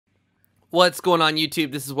What's going on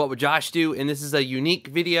YouTube? This is What Would Josh Do, and this is a unique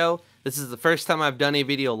video. This is the first time I've done a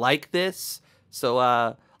video like this,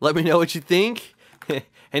 so let me know what you think.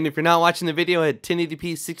 And if you're not watching the video at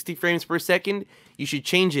 1080p 60 frames per second, you should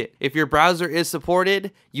change it. If your browser is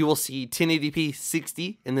supported, you will see 1080p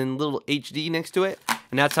 60 and then little HD next to it,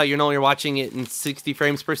 and that's how you know you're watching it in 60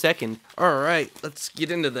 frames per second. Alright, let's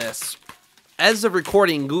get into this. As of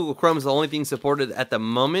recording, Google Chrome is the only thing supported at the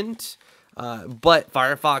moment. But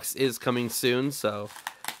Firefox is coming soon, so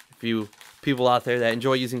if you people out there that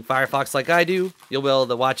enjoy using Firefox like I do, you'll be able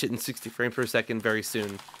to watch it in 60 frames per second very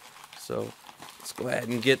soon. So let's go ahead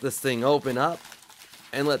and get this thing open up,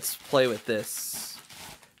 and let's play with this.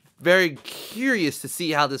 Very curious to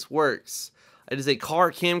see how this works. It is a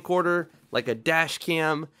car camcorder, like a dash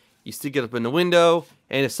cam. You stick it up in the window,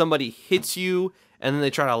 and if somebody hits you, and then they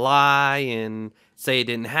try to lie and say it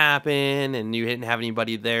didn't happen and you didn't have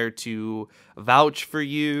anybody there to vouch for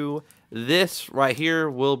you, this right here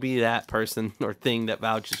will be that person or thing that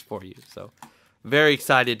vouches for you. So very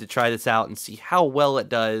excited to try this out and see how well it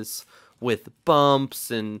does with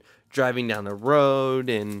bumps and driving down the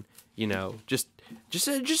road, and you know, just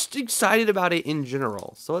excited about it in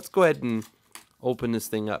general. So let's go ahead and open this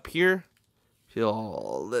thing up here, peel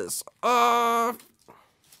all this off,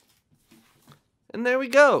 and there we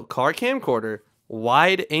go. Car camcorder,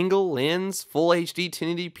 wide angle lens, full HD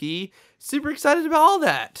 1080p. Super excited about all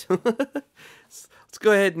that. Let's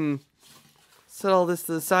go ahead and set all this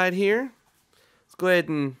to the side here. Let's go ahead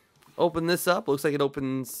and open this up. Looks like it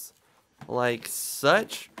opens like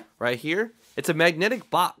such right here. It's a magnetic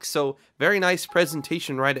box, so very nice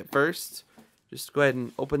presentation right at first. Just go ahead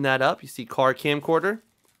and open that up. You see car camcorder.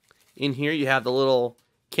 In here you have the little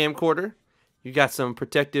camcorder. You got some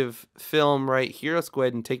protective film right here. Let's go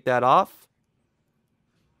ahead and take that off.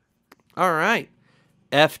 Alright,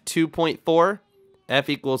 f2.4, f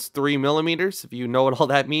equals 3 millimeters, if you know what all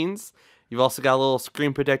that means. You've also got a little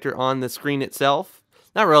screen protector on the screen itself.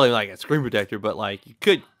 Not really like a screen protector, but like you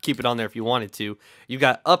could keep it on there if you wanted to. You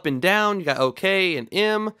got up and down, you got OK and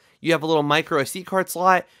M. You have a little micro SD card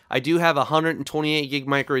slot. I do have a 128 gig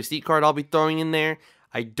micro SD card I'll be throwing in there.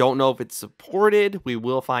 I don't know if it's supported. We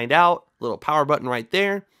will find out. Little power button right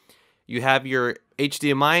there. You have your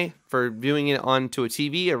HDMI for viewing it onto a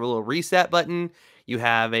TV, a little reset button. You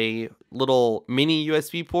have a little mini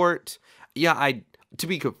USB port. Yeah, to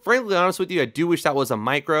be frankly honest with you, I do wish that was a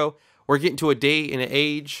micro. We're getting to a day and an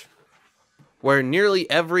age where nearly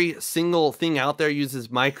every single thing out there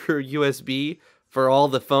uses micro USB for all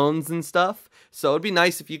the phones and stuff. So it'd be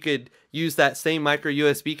nice if you could use that same micro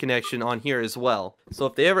USB connection on here as well. So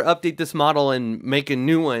if they ever update this model and make a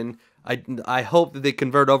new one, I hope that they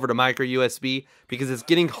convert over to micro USB, because it's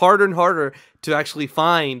getting harder and harder to actually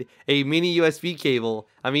find a mini USB cable.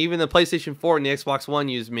 I mean, even the PlayStation 4 and the Xbox One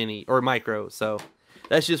use mini or micro. So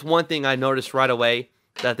that's just one thing I noticed right away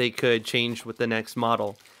that they could change with the next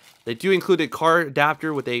model. They do include a car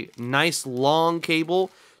adapter with a nice long cable,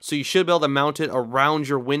 so you should be able to mount it around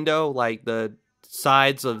your window, like the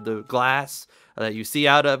sides of the glass that you see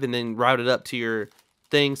out of, and then route it up to your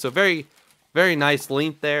thing. So very, very nice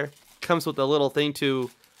length there. Comes with a little thing to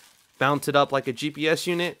bounce it up like a GPS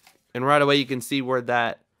unit, and right away you can see where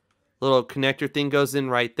that little connector thing goes in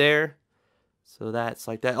right there. So that's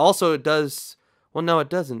like that. Also it does, well no it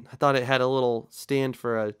doesn't. I thought it had a little stand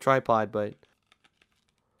for a tripod, but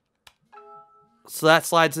so that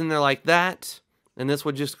slides in there like that, and this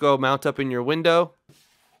would just go mount up in your window.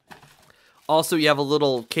 Also you have a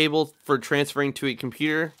little cable for transferring to a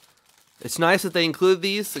computer. It's nice that they include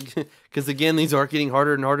these, because again, these are getting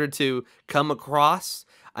harder and harder to come across.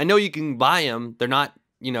 I know you can buy them. They're not,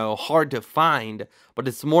 you know, hard to find, but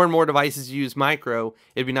it's more and more devices use micro.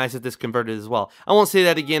 It'd be nice if this converted as well. I won't say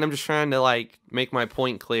that again. I'm just trying to like make my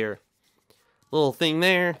point clear. Little thing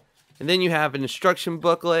there. And then you have an instruction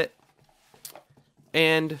booklet.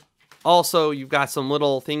 And also you've got some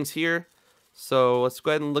little things here. So let's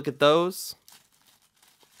go ahead and look at those.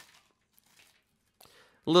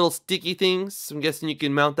 Little sticky things. I'm guessing you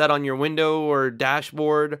can mount that on your window or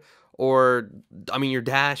dashboard, or I mean your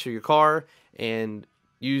dash or your car, and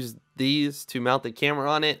use these to mount the camera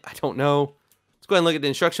on it. I don't know. Let's go ahead and look at the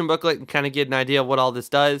instruction booklet and kind of get an idea of what all this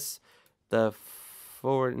does. The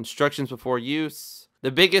forward instructions before use.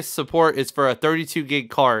 The biggest support is for a 32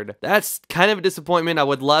 gig card. That's kind of a disappointment. I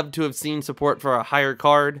would love to have seen support for a higher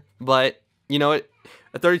card, but you know what?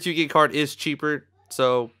 A 32 gig card is cheaper,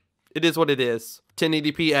 so it is what it is.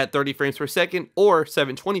 1080p at 30 frames per second or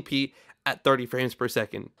 720p at 30 frames per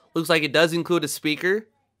second. Looks like it does include a speaker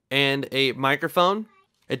and a microphone.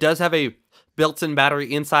 It does have a built-in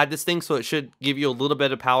battery inside this thing, so it should give you a little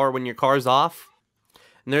bit of power when your car's off.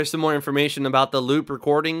 And there's some more information about the loop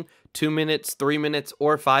recording: 2 minutes, 3 minutes,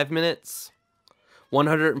 or 5 minutes.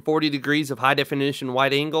 140 degrees of high definition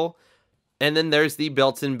wide angle. And then there's the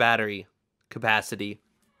built-in battery capacity.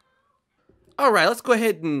 Alright, let's go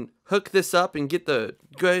ahead and hook this up and get the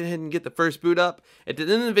first boot up. At the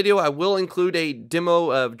end of the video, I will include a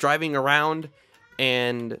demo of driving around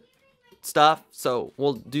and stuff, so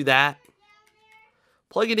we'll do that.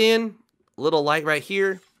 Plug it in, little light right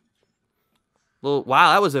here.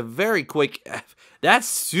 Wow, that was a very quick, that's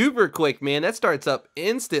super quick, man. That starts up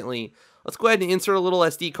instantly. Let's go ahead and insert a little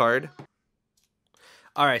SD card.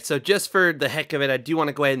 Alright, so just for the heck of it, I do want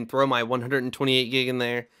to go ahead and throw my 128 gig in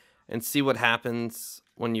there and see what happens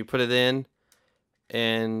when you put it in.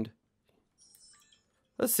 And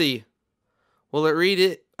let's see. Will it read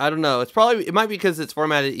it? I don't know. It might be because it's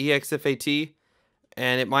formatted EXFAT,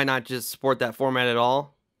 and it might not just support that format at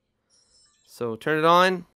all. So turn it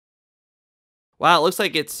on. Wow, it looks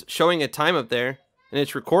like it's showing a time up there, and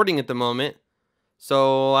it's recording at the moment.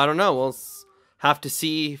 So I don't know. We'll have to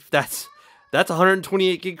see if that's a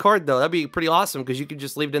 128 gig card though. That'd be pretty awesome because you could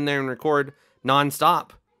just leave it in there and record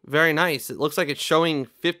non-stop. Very nice. It looks like it's showing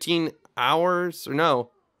 15 hours, or no.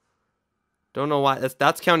 Don't know why.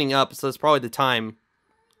 That's counting up, so it's probably the time.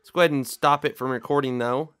 Let's go ahead and stop it from recording,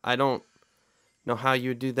 though. I don't know how you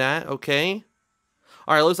would do that. Okay.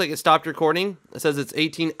 Alright, looks like it stopped recording. It says it's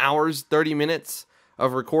 18 hours, 30 minutes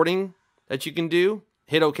of recording that you can do.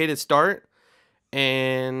 Hit OK to start.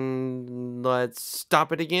 And let's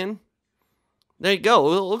stop it again. There you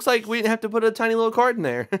go. It looks like we didn't have to put a tiny little card in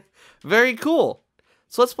there. Very cool.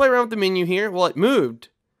 So let's play around with the menu here. Well, it moved.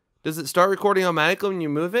 Does it start recording automatically when you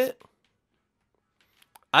move it?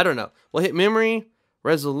 I don't know. We'll hit memory,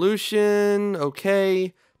 resolution,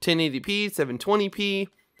 okay, 1080p, 720p.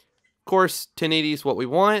 Of course, 1080 is what we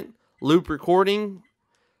want. Loop recording,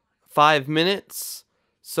 5 minutes.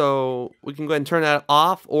 So we can go ahead and turn that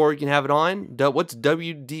off, or we can have it on. What's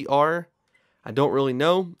WDR? I don't really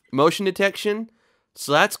know. Motion detection.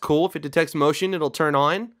 So that's cool. If it detects motion, it'll turn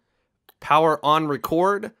on. Power on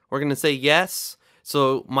record. We're going to say yes.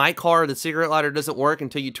 So my car, the cigarette lighter doesn't work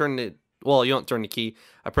until you turn it. Well, you don't turn the key.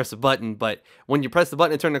 I press a button. But when you press the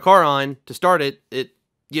button to turn the car on, to start it, it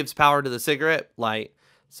gives power to the cigarette light.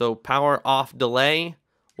 So power off delay.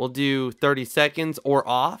 We'll do 30 seconds or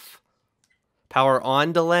off. Power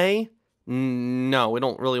on delay. No, we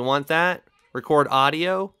don't really want that. Record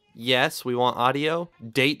audio. Yes, we want audio.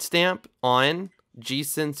 Date stamp on. G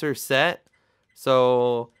sensor set.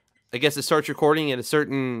 So I guess it starts recording at a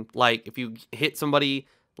certain, like, if you hit somebody,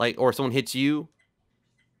 like, or someone hits you.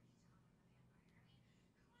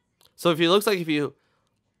 So if it looks like if you,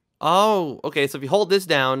 oh, okay, so if you hold this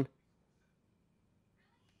down,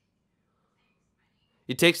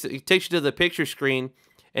 it takes you to the picture screen,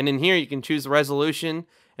 and in here you can choose the resolution,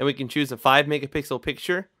 and we can choose a 5 megapixel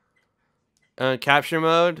picture. Capture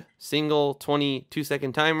mode, single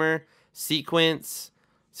 22-second timer, sequence,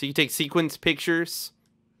 so you take sequence pictures.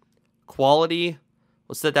 Quality,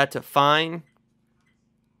 we'll set that to fine.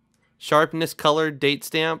 Sharpness, color, date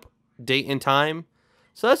stamp, date and time.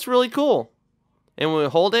 So that's really cool. And when we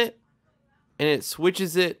hold it, and it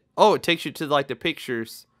switches it. Oh, it takes you to like the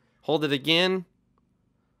pictures. Hold it again.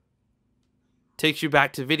 Takes you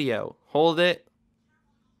back to video. Hold it.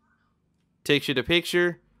 Takes you to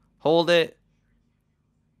picture. Hold it.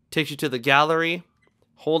 Takes you to the gallery.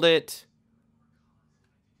 Hold it.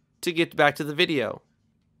 To get back to the video.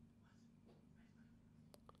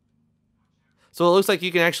 So it looks like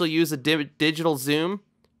you can actually use a digital zoom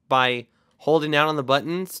by holding down on the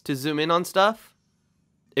buttons to zoom in on stuff.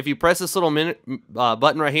 If you press this little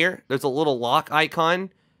button right here, there's a little lock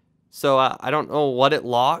icon. So I don't know what it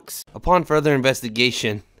locks. Upon further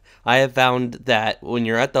investigation, I have found that when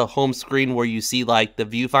you're at the home screen where you see like the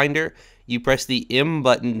viewfinder, you press the M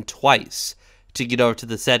button twice to get over to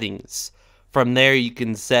the settings. From there, you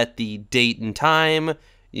can set the date and time.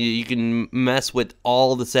 You can mess with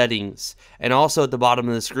all the settings. And also at the bottom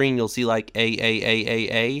of the screen, you'll see like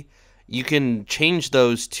A. You can change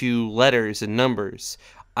those to letters and numbers.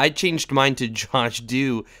 I changed mine to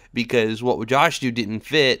JoshDew because wwjoshdew didn't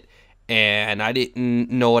fit, and I didn't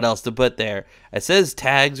know what else to put there. It says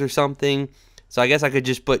tags or something, so I guess I could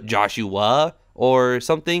just put Joshua or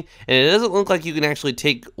something. And it doesn't look like you can actually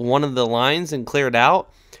take one of the lines and clear it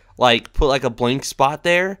out. Like, put like a blank spot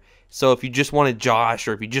there. So if you just wanted Josh,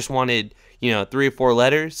 or if you just wanted, 3 or 4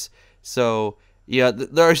 letters. So, yeah,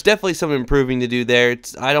 there's definitely some improving to do there.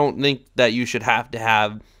 I don't think that you should have to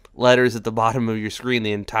have letters at the bottom of your screen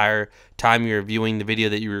the entire time you're viewing the video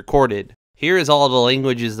that you recorded. Here is all the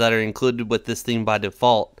languages that are included with this thing by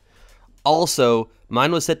default. Also,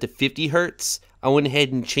 mine was set to 50 Hertz. I went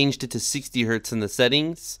ahead and changed it to 60 Hertz in the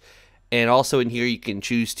settings. And also in here, you can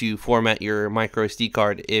choose to format your micro SD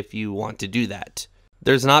card if you want to do that.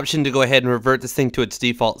 There's an option to go ahead and revert this thing to its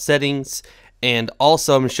default settings. And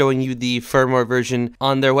also, I'm showing you the firmware version.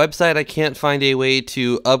 On their website, I can't find a way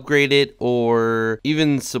to upgrade it or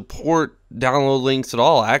even support download links at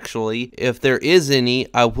all, actually. If there is any,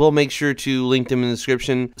 I will make sure to link them in the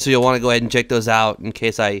description, so you'll want to go ahead and check those out in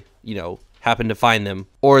case I, happen to find them,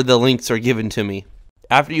 or the links are given to me.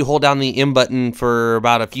 After you hold down the M button for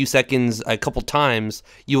about a few seconds, a couple times,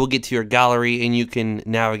 you will get to your gallery and you can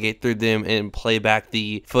navigate through them and play back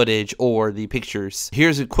the footage or the pictures.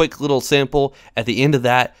 Here's a quick little sample. At the end of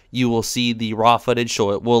that, you will see the raw footage,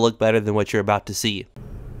 so it will look better than what you're about to see.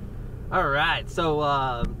 Alright,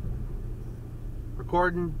 so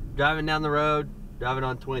recording, driving down the road, driving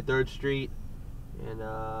on 23rd Street, and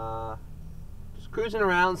just cruising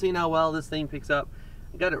around, seeing how well this thing picks up.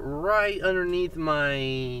 I got it right underneath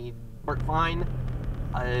my work fine.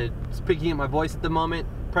 It's picking up my voice at the moment.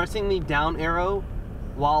 Pressing the down arrow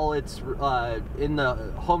while it's in the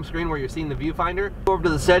home screen where you're seeing the viewfinder. Go over to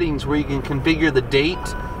the settings where you can configure the date,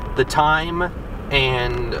 the time,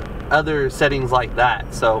 and other settings like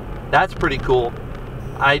that. So that's pretty cool.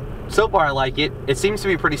 So far I like it. It seems to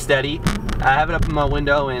be pretty steady. I have it up in my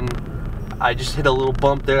window and I just hit a little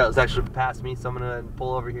bump there that was actually past me, so I'm gonna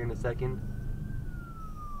pull over here in a second.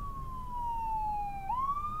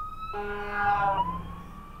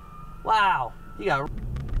 Wow, you got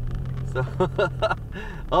so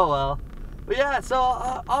oh well. But yeah, so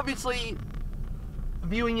obviously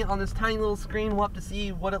viewing it on this tiny little screen, we'll have to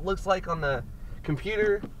see what it looks like on the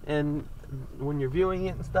computer and when you're viewing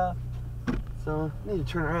it and stuff. So I need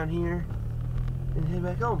to turn around here and head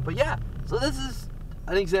back home. But yeah, so this is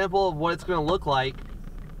an example of what it's going to look like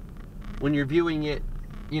when you're viewing it,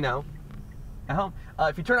 at home.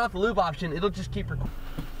 If you turn off the loop option, it'll just keep recording.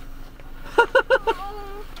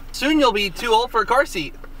 Soon you'll be too old for a car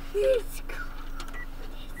seat.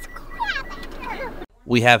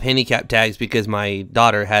 We have handicap tags because my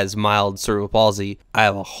daughter has mild cerebral palsy. I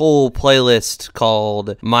have a whole playlist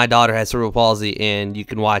called My Daughter Has Cerebral Palsy, and you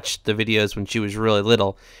can watch the videos when she was really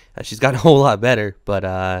little. She's gotten a whole lot better, but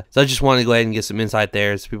so I just wanted to go ahead and get some insight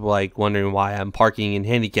there. So people like wondering why I'm parking in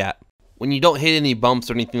handicap. When you don't hit any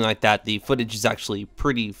bumps or anything like that, the footage is actually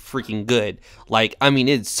pretty freaking good. Like, I mean,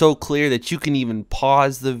 it's so clear that you can even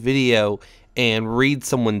pause the video and read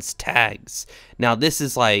someone's tags. Now, this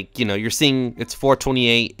is like, you're seeing it's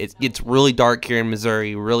 4:28. It gets really dark here in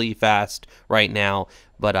Missouri really fast right now.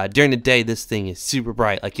 But during the day, this thing is super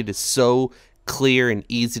bright. Like, it is so clear and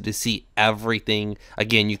easy to see everything.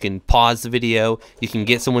 Again, you can pause the video. You can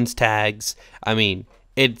get someone's tags. I mean,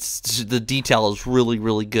 the detail is really,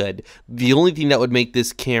 really good. The only thing that would make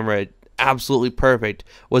this camera absolutely perfect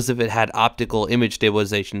was if it had optical image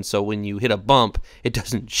stabilization, so when you hit a bump, it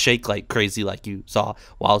doesn't shake like crazy like you saw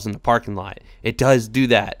while I was in the parking lot. It does do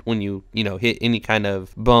that when you hit any kind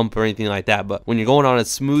of bump or anything like that, but when you're going on a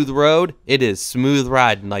smooth road, it is smooth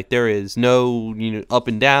riding. Like, there is no up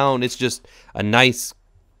and down. It's just a nice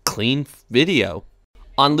clean video.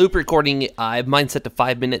 On loop recording, I have mine set to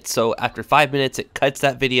 5 minutes, so after 5 minutes, it cuts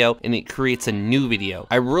that video and it creates a new video.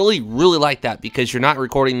 I really, really like that because you're not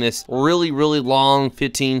recording this really, really long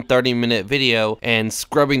 15-30 minute video and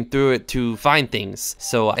scrubbing through it to find things.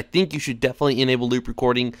 So I think you should definitely enable loop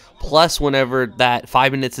recording. Plus, whenever that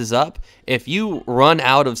 5 minutes is up, if you run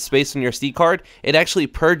out of space on your SD card, it actually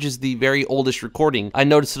purges the very oldest recording. I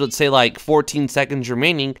noticed it would say like 14 seconds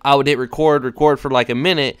remaining. I would hit record for like a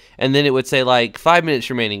minute, and then it would say like 5 minutes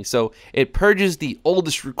remaining. So it purges the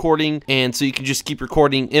oldest recording, and so you can just keep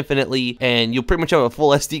recording infinitely, and you'll pretty much have a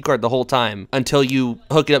full SD card the whole time until you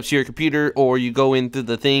hook it up to your computer, or you go into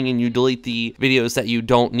the thing and you delete the videos that you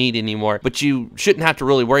don't need anymore. But you shouldn't have to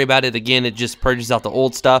really worry about it. Again, it just purges out the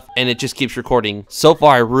old stuff and it just keeps recording. So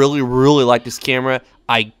far, I really, really like this camera.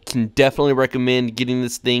 I can definitely recommend getting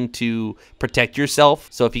this thing to protect yourself.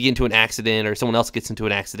 So if you get into an accident or someone else gets into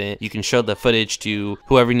an accident, you can show the footage to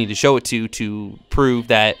whoever you need to show it to prove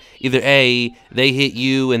that either A, they hit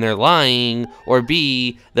you and they're lying, or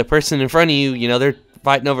B, the person in front of you, they're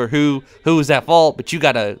fighting over who was at fault, but you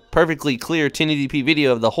got a perfectly clear 1080p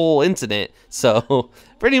video of the whole incident. So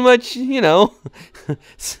pretty much,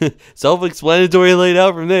 self-explanatory laid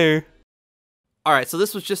out from there. Alright, so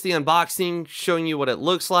this was just the unboxing, showing you what it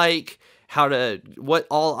looks like, what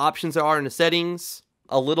all options there are in the settings,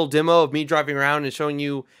 a little demo of me driving around and showing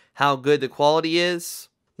you how good the quality is.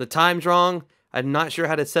 The time's wrong. I'm not sure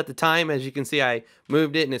how to set the time. As you can see, I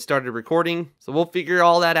moved it and it started recording. So we'll figure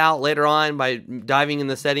all that out later on by diving in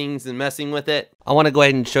the settings and messing with it. I want to go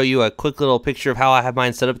ahead and show you a quick little picture of how I have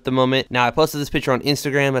mine set up at the moment. Now, I posted this picture on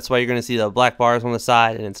Instagram. That's why you're going to see the black bars on the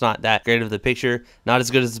side, and it's not that great of the picture. Not as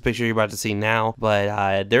good as the picture you're about to see now,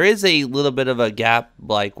 but there is a little bit of a gap,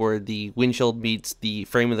 like where the windshield meets the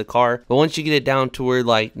frame of the car. But once you get it down to where,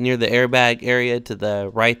 like, near the airbag area to the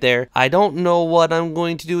right there, I don't know what I'm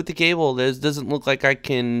going to do with the cable. This doesn't look like I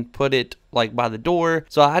can put it like by the door,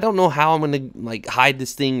 so I don't know how I'm gonna like hide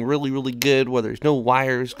this thing really good where there's no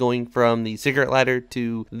wires going from the cigarette lighter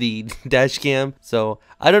to the dash cam. So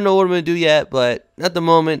I don't know what I'm gonna do yet, but at the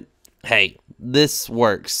moment, hey, this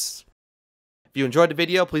works. If you enjoyed the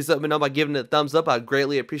video, please let me know by giving it a thumbs up. I'd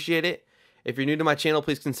greatly appreciate it. If you're new to my channel,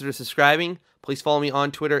 please consider subscribing. Please follow me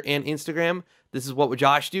on Twitter and Instagram. This is What Would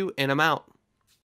Josh Do, and I'm out.